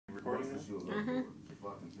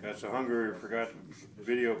Got so hungry, forgot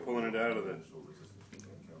video pulling it out of the...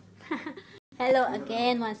 Hello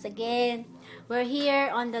again, once again. We're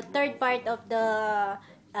here on the third part of the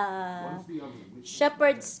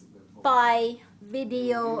shepherd's pie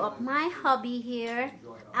video of my hobby here.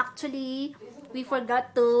 Actually, we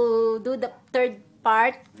forgot to do the third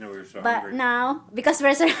part. No, we were so but hungry. now, because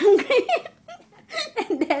we're so hungry,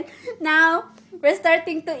 and then now we're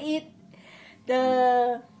starting to eat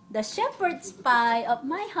the shepherd's pie of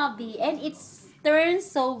my hobby, and it's turned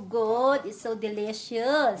so good. It's so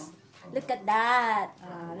delicious. Look at that.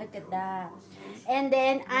 Look at that. And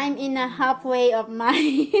then I'm in a halfway of my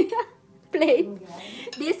plate.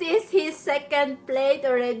 This is his second plate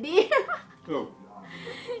already. Oh.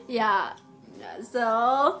 Yeah.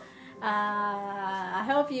 So I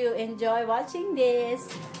hope you enjoy watching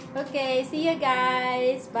this. Okay, see you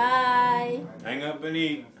guys. Bye. Hang up and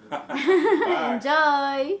eat. Bye.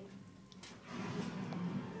 Enjoy.